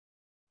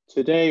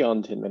Today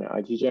on 10-Minute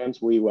IT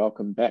Jams, we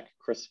welcome back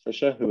Chris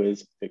Fisher, who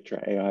is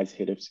Vectra AI's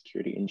Head of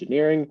Security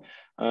Engineering,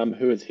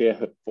 who is here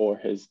for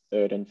his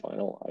third and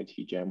final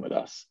IT Jam with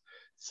us.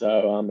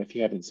 So if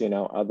you haven't seen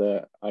our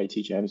other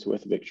IT Jams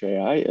with Vectra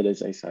AI, it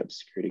is a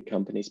cybersecurity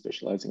company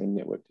specializing in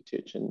network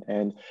detection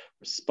and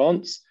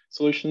response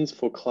solutions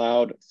for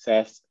cloud,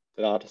 SaaS,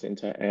 data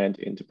center, and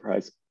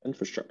enterprise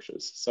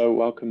infrastructures. So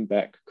welcome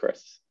back,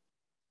 Chris.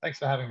 Thanks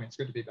for having me. It's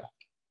good to be back.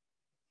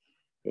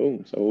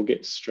 Cool. So we'll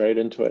get straight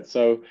into it.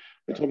 So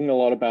we're talking a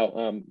lot about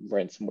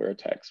ransomware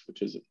attacks,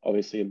 which is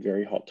obviously a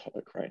very hot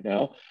topic right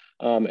now,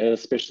 and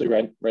especially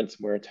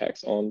ransomware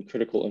attacks on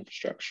critical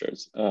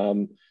infrastructures.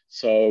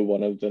 So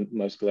one of the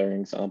most glaring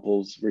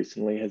examples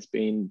recently has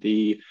been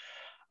the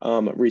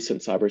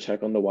recent cyber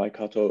attack on the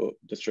Waikato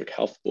District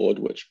Health Board,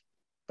 which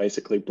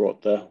basically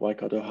brought the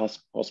Waikato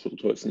hospital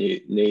to its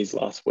knees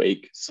last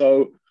week.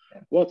 So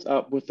what's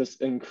up with this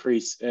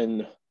increase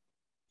in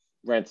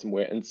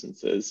ransomware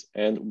instances,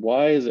 and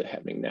why is it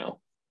happening now?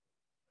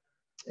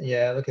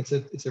 Yeah, look,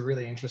 it's a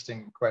really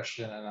interesting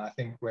question, and I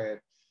think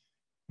we're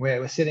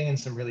sitting in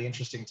some really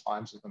interesting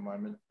times at the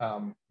moment.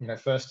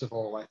 First of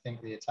all, I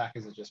think the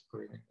attackers are just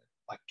proving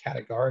that, like,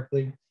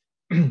 categorically,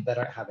 they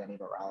don't have any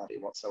morality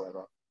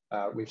whatsoever.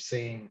 We've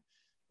seen,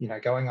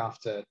 going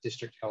after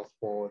district health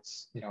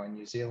boards, in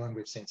New Zealand.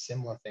 We've seen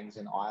similar things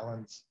in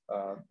Ireland,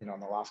 in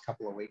the last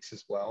couple of weeks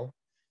as well.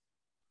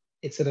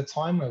 It's at a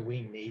time where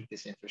we need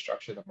this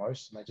infrastructure the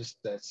most, and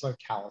they're so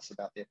callous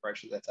about the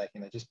approach that they're taking.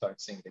 They just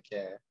don't seem to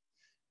care.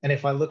 And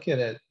if I look at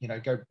it,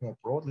 go more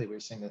broadly,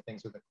 we've seen the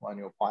things with the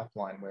Colonial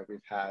pipeline where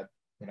we've had,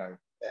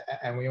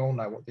 and we all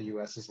know what the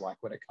US is like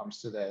when it comes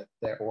to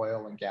their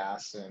oil and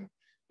gas and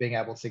being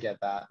able to get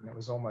that. And it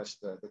was almost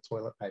the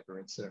toilet paper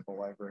incident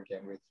all over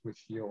again with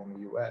fuel in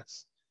the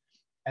US.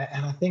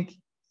 And I think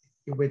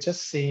we're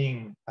just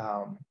seeing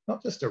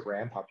not just a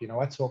ramp up.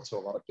 I talk to a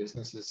lot of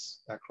businesses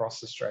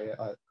across Australia,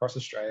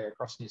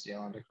 across New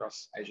Zealand,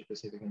 across Asia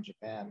Pacific and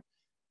Japan,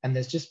 and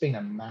there's just been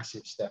a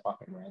massive step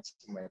up in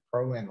ransomware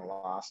probably in the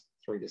last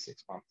 3 to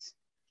 6 months.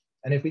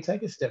 And if we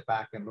take a step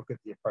back and look at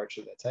the approach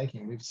that they're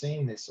taking, we've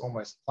seen this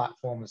almost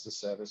platform as a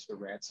service for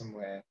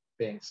ransomware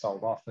being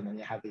sold off, and then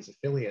you have these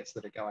affiliates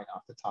that are going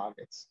after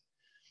targets.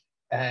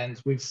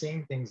 And we've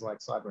seen things like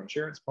cyber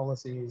insurance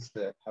policies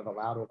that have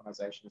allowed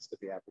organizations to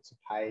be able to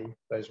pay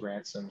those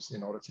ransoms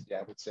in order to be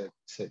able to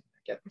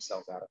get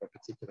themselves out of a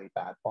particularly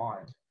bad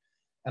bind.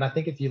 And I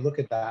think if you look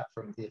at that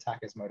from the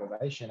attacker's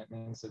motivation, it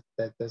means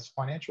that there's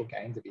financial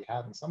gain to be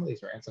had. And some of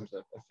these ransoms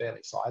are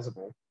fairly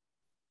sizable.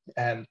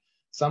 And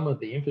some of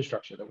the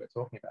infrastructure that we're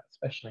talking about,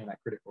 especially in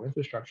that critical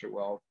infrastructure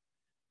world,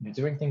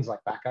 doing things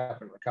like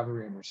backup and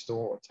recovery and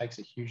restore takes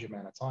a huge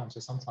amount of time. So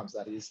sometimes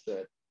that is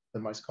the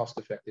most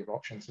cost-effective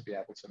option to be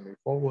able to move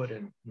forward.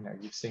 And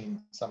you've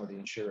seen some of the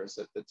insurers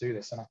that do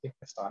this, and I think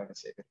we're starting to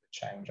see a bit of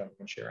a change on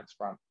the insurance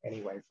front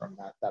anyway from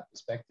that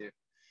perspective.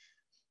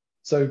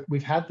 So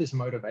we've had this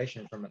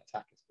motivation from an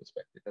attacker's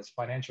perspective. There's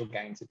financial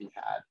gain to be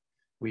had.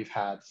 We've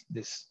had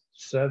this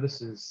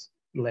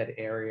services-led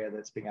area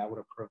that's being able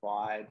to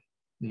provide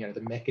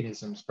the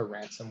mechanisms for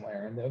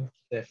ransomware, and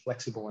they're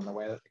flexible in the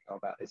way that they go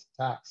about these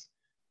attacks.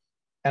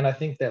 And I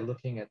think they're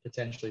looking at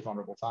potentially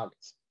vulnerable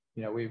targets.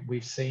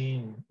 We've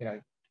seen,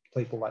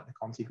 people like the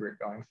Conti Group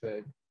going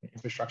for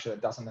infrastructure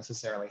that doesn't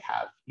necessarily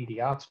have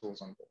EDR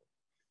tools on board.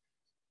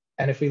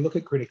 And if we look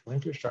at critical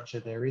infrastructure,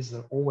 there is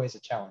always a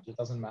challenge. It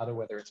doesn't matter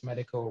whether it's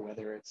medical,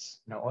 whether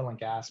it's oil and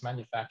gas,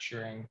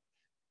 manufacturing.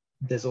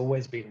 There's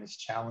always been this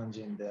challenge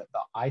in the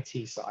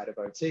IT side of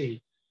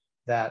OT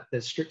that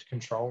there's strict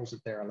controls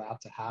that they're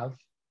allowed to have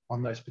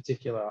on those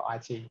particular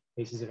IT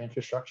pieces of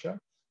infrastructure,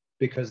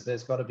 because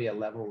there's got to be a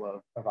level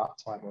of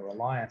uptime or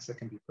reliance that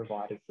can be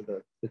provided for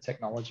the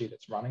technology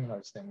that's running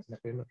those things. And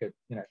if we look at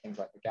things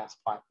like the gas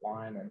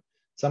pipeline and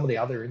some of the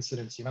other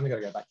incidents, you've only got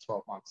to go back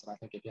 12 months. And I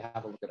think if you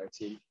have a look at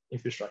OT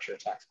infrastructure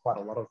attacks, quite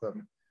a lot of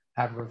them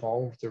have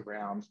revolved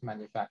around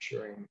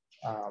manufacturing,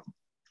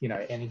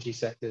 energy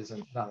sectors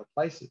and other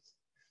places.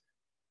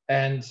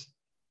 And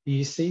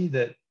you see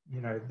that,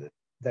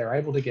 they're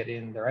able to get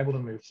in, they're able to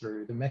move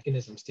through. The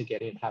mechanisms to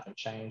get in haven't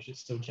changed.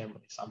 It's still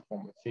generally some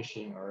form of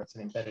phishing, or it's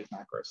an embedded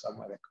macro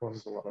somewhere that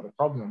causes a lot of the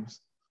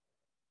problems.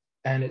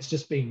 And it's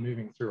just been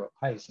moving through at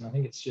pace. And I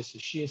think it's just a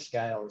sheer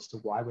scale as to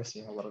why we're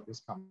seeing a lot of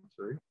this come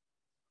through,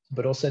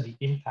 but also the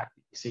impact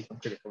that you see from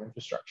critical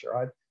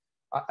infrastructure.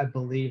 I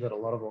believe that a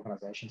lot of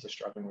organizations are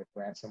struggling with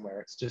ransomware.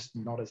 It's just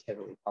not as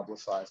heavily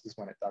publicized as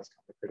when it does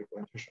come to critical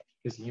infrastructure,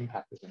 because the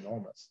impact is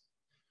enormous.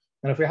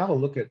 And if we have a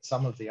look at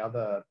some of the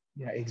other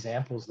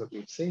examples that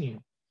we've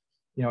seen,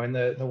 in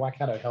the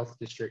Waikato Health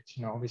District,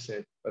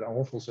 obviously an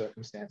awful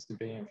circumstance to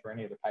be in for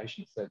any of the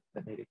patients that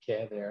needed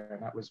care there.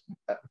 And that was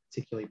a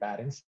particularly bad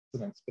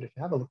incident. But if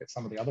you have a look at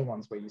some of the other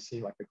ones where you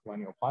see like the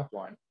Colonial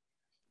pipeline,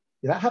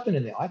 that happened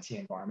in the IT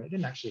environment. It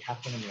didn't actually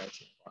happen in the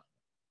OT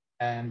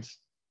environment.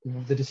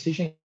 And the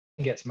decision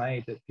gets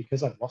made that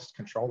because I've lost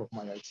control of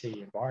my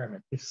OT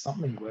environment, if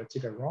something were to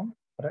go wrong,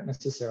 I don't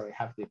necessarily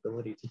have the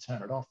ability to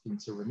turn it off and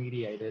to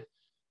remediate it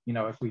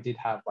if we did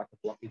have like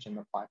a blockage in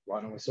the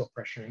pipeline and we saw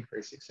pressure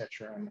increase,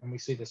 etc., and we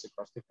see this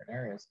across different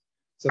areas.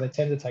 So they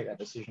tend to take that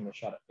decision to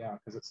shut it down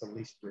because it's the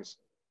least risk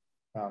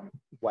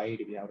way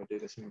to be able to do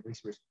this, and the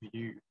least risk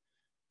view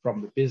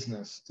from the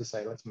business to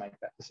say, let's make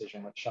that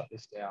decision, let's shut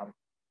this down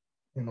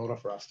in order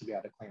for us to be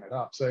able to clean it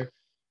up. So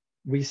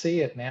we see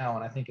it now,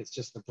 and I think it's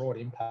just the broad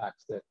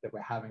impact that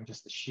we're having,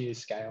 just the sheer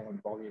scale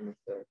and volume of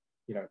the,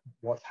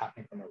 what's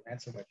happening from a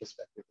ransomware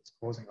perspective that's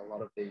causing a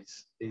lot of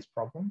these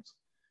problems.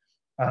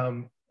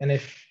 And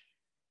if,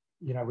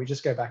 we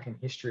just go back in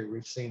history,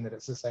 we've seen that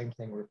it's the same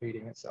thing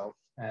repeating itself.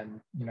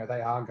 And,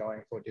 they are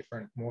going for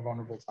different, more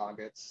vulnerable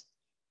targets,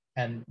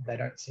 and they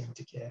don't seem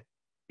to care.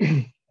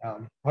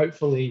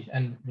 Hopefully,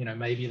 and,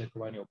 maybe the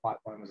Colonial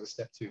pipeline was a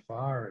step too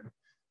far and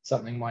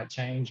something might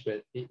change,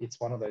 but it's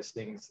one of those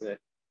things that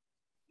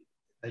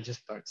they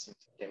just don't seem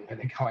to get where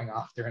they're going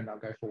after, and they'll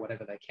go for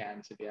whatever they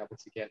can to be able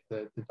to get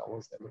the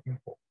dollars they're looking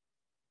for.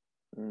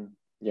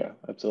 Yeah,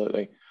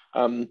 absolutely.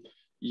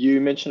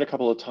 You mentioned a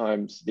couple of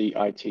times the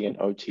IT and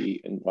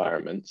OT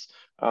environments.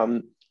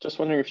 Just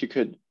wondering if you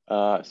could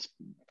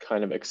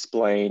kind of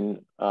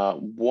explain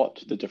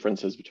what the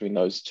difference is between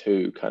those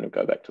two, kind of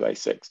go back to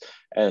basics,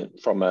 and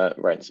from a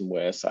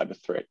ransomware cyber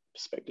threat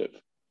perspective.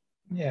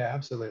 Yeah,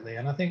 absolutely.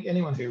 And I think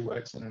anyone who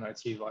works in an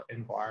OT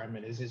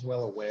environment is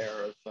well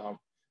aware of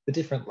the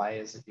different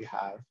layers that you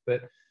have.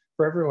 But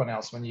for everyone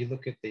else, when you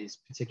look at these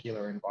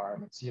particular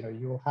environments,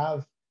 you'll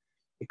have,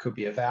 it could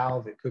be a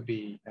valve, it could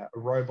be a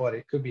robot,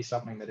 it could be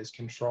something that is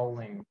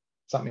controlling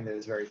something that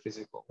is very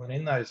physical. And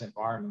in those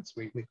environments,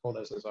 we call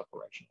those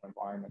operational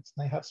environments.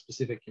 And they have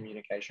specific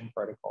communication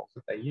protocols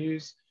that they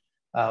use.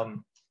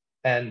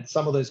 And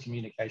some of those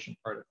communication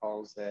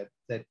protocols that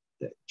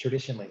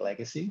traditionally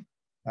legacy.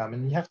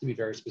 And you have to be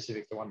very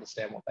specific to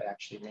understand what they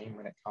actually mean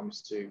when it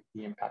comes to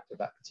the impact of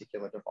that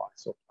particular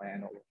device or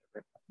plan or whatever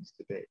it happens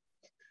to be.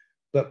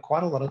 But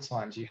quite a lot of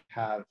times you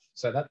have,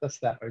 so that's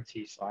that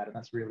OT side, and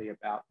that's really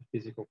about the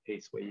physical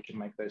piece where you can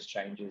make those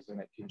changes, and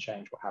it can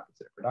change what happens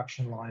at a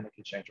production line, it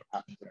can change what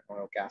happens in an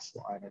oil gas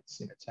line,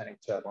 it's turning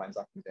turbines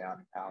up and down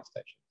in power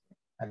stations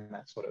and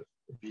that sort of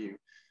view.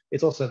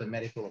 It's also the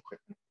medical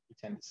equipment you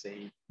tend to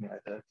see,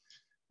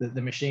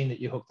 the machine that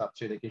you're hooked up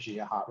to that gives you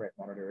your heart rate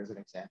monitor as an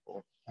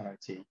example of an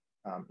OT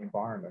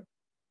environment.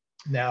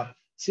 Now,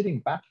 sitting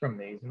back from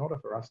these, in order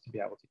for us to be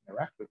able to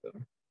interact with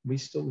them, we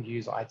still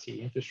use IT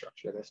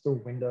infrastructure. There's still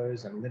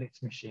Windows and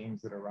Linux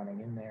machines that are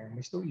running in there, and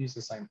we still use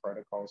the same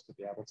protocols to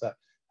be able to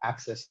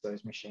access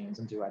those machines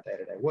and do our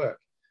day-to-day work.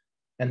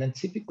 And then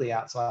typically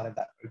outside of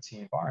that OT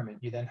environment,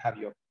 you then have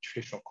your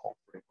traditional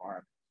corporate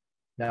environment.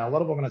 Now, a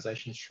lot of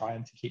organizations try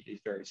to keep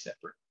these very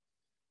separate,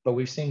 but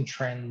we've seen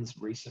trends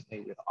recently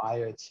with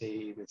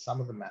IoT, with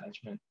some of the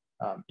management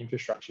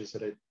infrastructures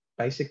that are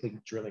basically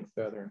drilling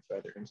further and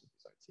further into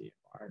these OT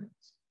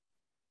environments.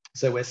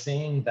 So we're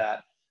seeing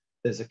that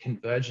there's a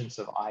convergence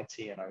of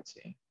IT and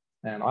OT.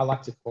 And I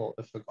like to call it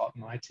the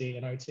forgotten IT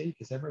and OT,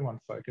 because everyone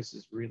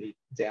focuses really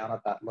down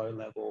at that low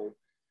level,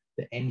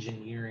 the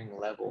engineering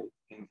level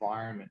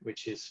environment,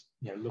 which is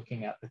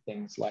looking at the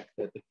things like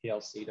the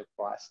PLC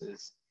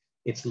devices.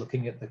 It's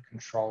looking at the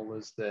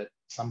controllers that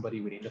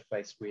somebody would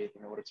interface with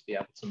in order to be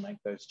able to make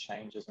those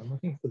changes, and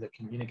looking for the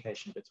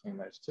communication between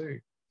those two.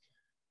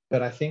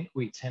 But I think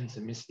we tend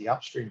to miss the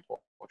upstream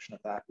portion of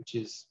that, which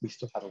is we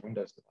still have a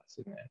Windows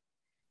device in there.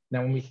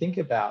 Now, when we think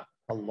about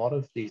a lot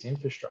of these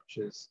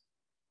infrastructures,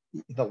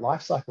 the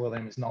life cycle of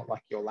them is not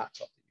like your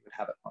laptop that you would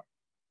have at home.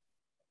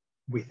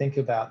 We think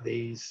about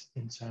these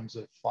in terms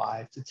of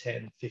 5 to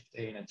 10,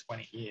 15, and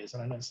 20 years.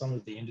 And I know some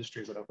of the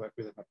industries that I've worked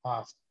with in the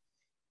past,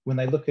 when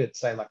they look at,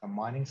 say, like a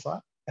mining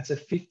site, that's a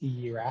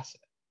 50-year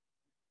asset.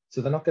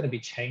 So they're not going to be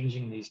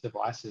changing these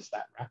devices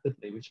that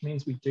rapidly, which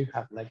means we do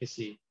have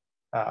legacy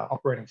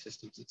operating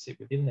systems that sit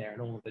within there,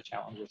 and all of the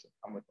challenges that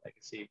come with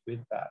legacy with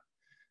that.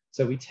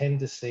 So we tend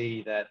to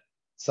see that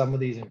some of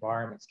these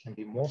environments can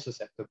be more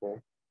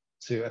susceptible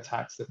to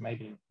attacks that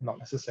maybe not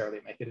necessarily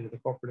make it into the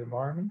corporate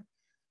environment.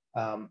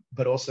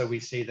 But also we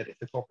see that if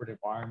the corporate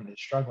environment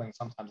is struggling,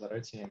 sometimes that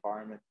OT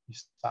environment, you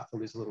start to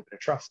lose a little bit of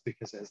trust,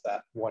 because there's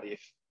that what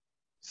if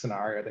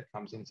scenario that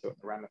comes into it,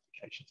 and the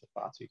ramifications are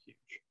far too huge.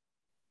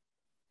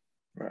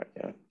 Right,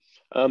 yeah.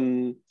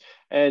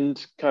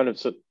 And kind of,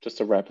 so just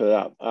to wrap it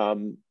up,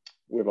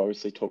 we've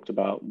obviously talked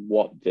about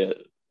what the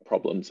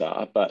problems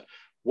are, but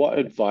what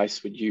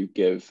advice would you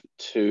give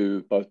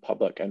to both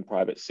public and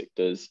private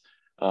sectors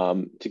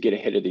to get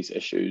ahead of these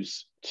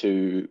issues,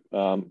 to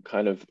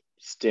kind of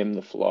stem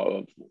the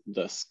flow of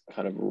this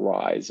kind of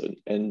rise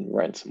in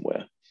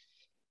ransomware?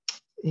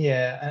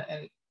 Yeah,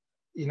 and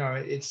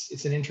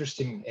it's an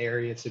interesting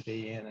area to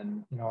be in,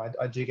 and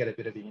I do get a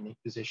bit of a unique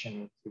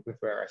position with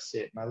where I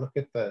sit, and I look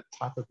at the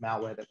type of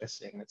malware that we're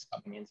seeing that's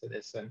coming into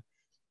this, and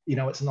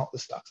it's not the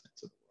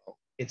Stuxnets of the world.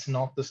 It's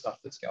not the stuff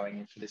that's going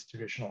into this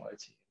traditional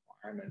OT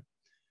environment.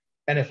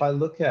 And if I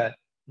look at,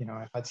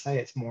 if I'd say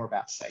it's more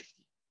about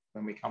safety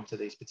when we come to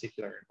these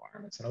particular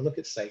environments, and I look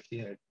at safety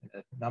in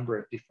a number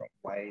of different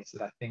ways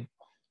that I think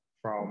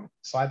from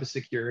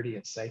cybersecurity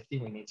and safety,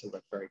 we need to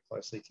work very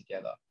closely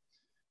together.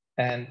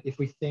 And if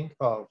we think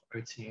of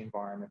OT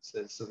environments,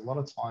 there's a lot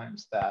of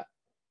times that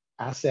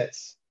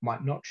assets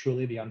might not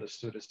truly be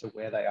understood as to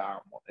where they are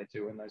and what they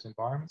do in those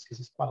environments, because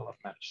there's quite a lot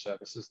of managed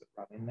services that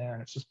run in there,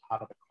 and it's just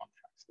part of the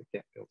contracts that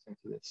get built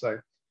into this. So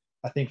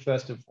I think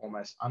first and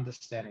foremost,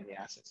 understanding the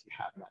assets you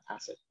have and that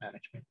asset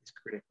management is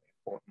critically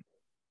important.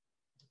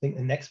 I think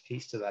the next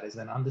piece to that is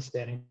then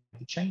understanding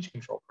the change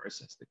control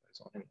process that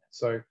goes on in there.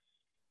 So,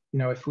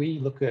 if we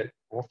look at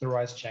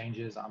authorized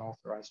changes,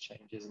 unauthorized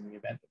changes in the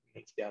event that we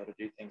need to be able to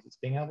do things, it's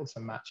being able to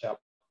match up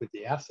with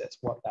the assets,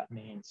 what that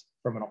means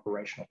from an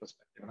operational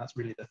perspective. And that's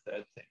really the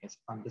third thing, is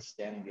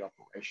understanding the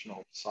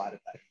operational side of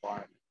that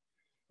environment.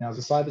 Now, as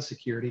a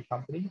cybersecurity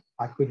company,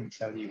 I couldn't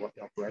tell you what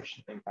the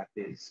operational impact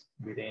is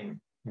within,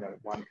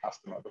 one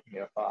customer looking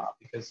at afar,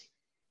 because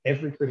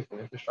every critical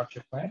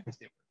infrastructure plant is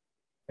different.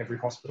 Every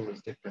hospital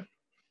is different.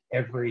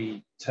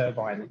 Every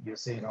turbine that you're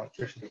seeing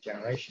electricity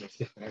generation is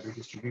different. Every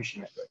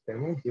distribution network,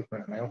 they're all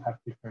different and they all have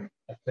different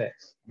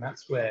effects. And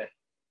that's where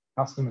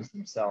customers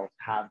themselves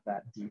have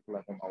that deep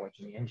level knowledge,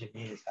 and the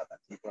engineers have that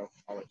deep level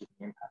knowledge of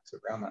the impacts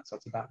around that. So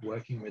it's about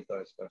working with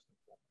those first and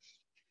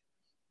foremost.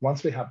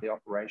 Once we have the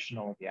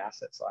operational, the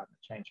asset side, and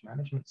the change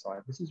management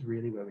side, this is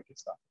really where we can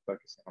start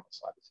focusing on the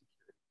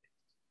cybersecurity.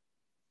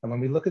 And when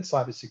we look at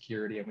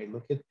cybersecurity and we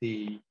look at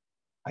the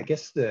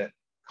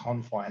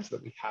confines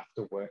that we have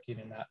to work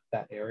in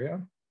that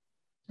area,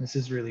 this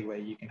is really where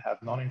you can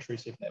have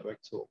non-intrusive network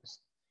tools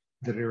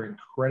that are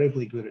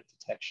incredibly good at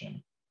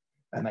detection,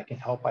 and they can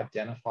help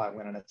identify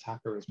when an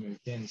attacker has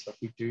moved in. So if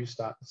we do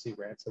start to see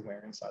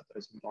ransomware inside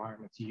those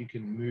environments, you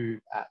can move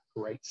at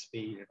great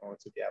speed in order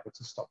to be able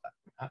to stop that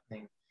from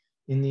happening,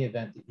 in the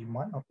event that you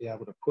might not be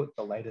able to put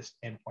the latest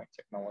endpoint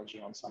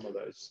technology on some of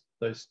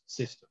those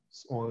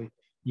systems, or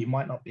you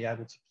might not be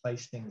able to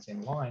place things in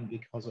line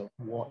because of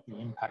what the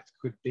impact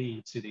could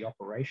be to the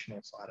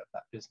operational side of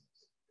that business.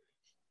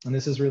 And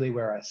this is really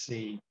where I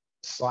see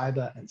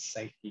cyber and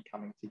safety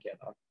coming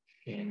together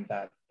in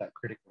that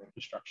critical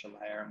infrastructure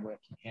layer, and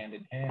working hand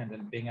in hand,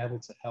 and being able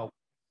to help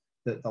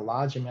the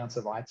large amounts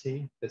of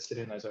IT that sit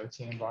in those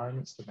OT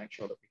environments to make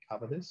sure that we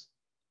cover this.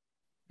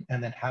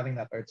 And then having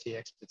that OT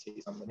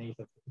expertise underneath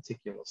of the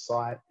particular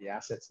site, the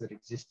assets that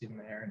exist in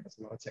there, and there's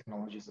a lot of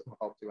technologies that will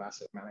help do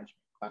asset management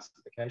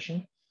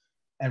classification,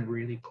 and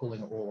really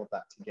pulling all of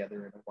that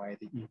together in a way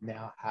that you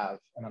now have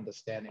an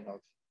understanding of,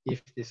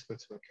 if this were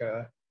to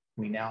occur,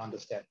 we now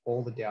understand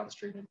all the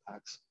downstream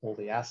impacts, all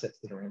the assets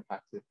that are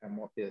impacted, and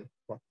what the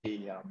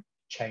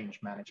change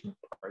management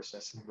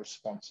process and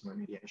response and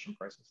remediation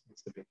process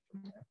needs to be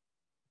from there.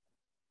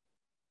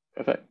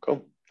 Perfect,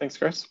 cool. Thanks,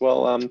 Chris.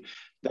 Well,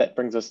 that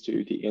brings us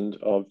to the end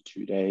of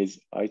today's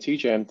IT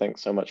Jam.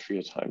 Thanks so much for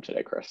your time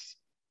today, Chris.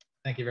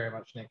 Thank you very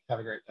much, Nick. Have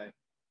a great day.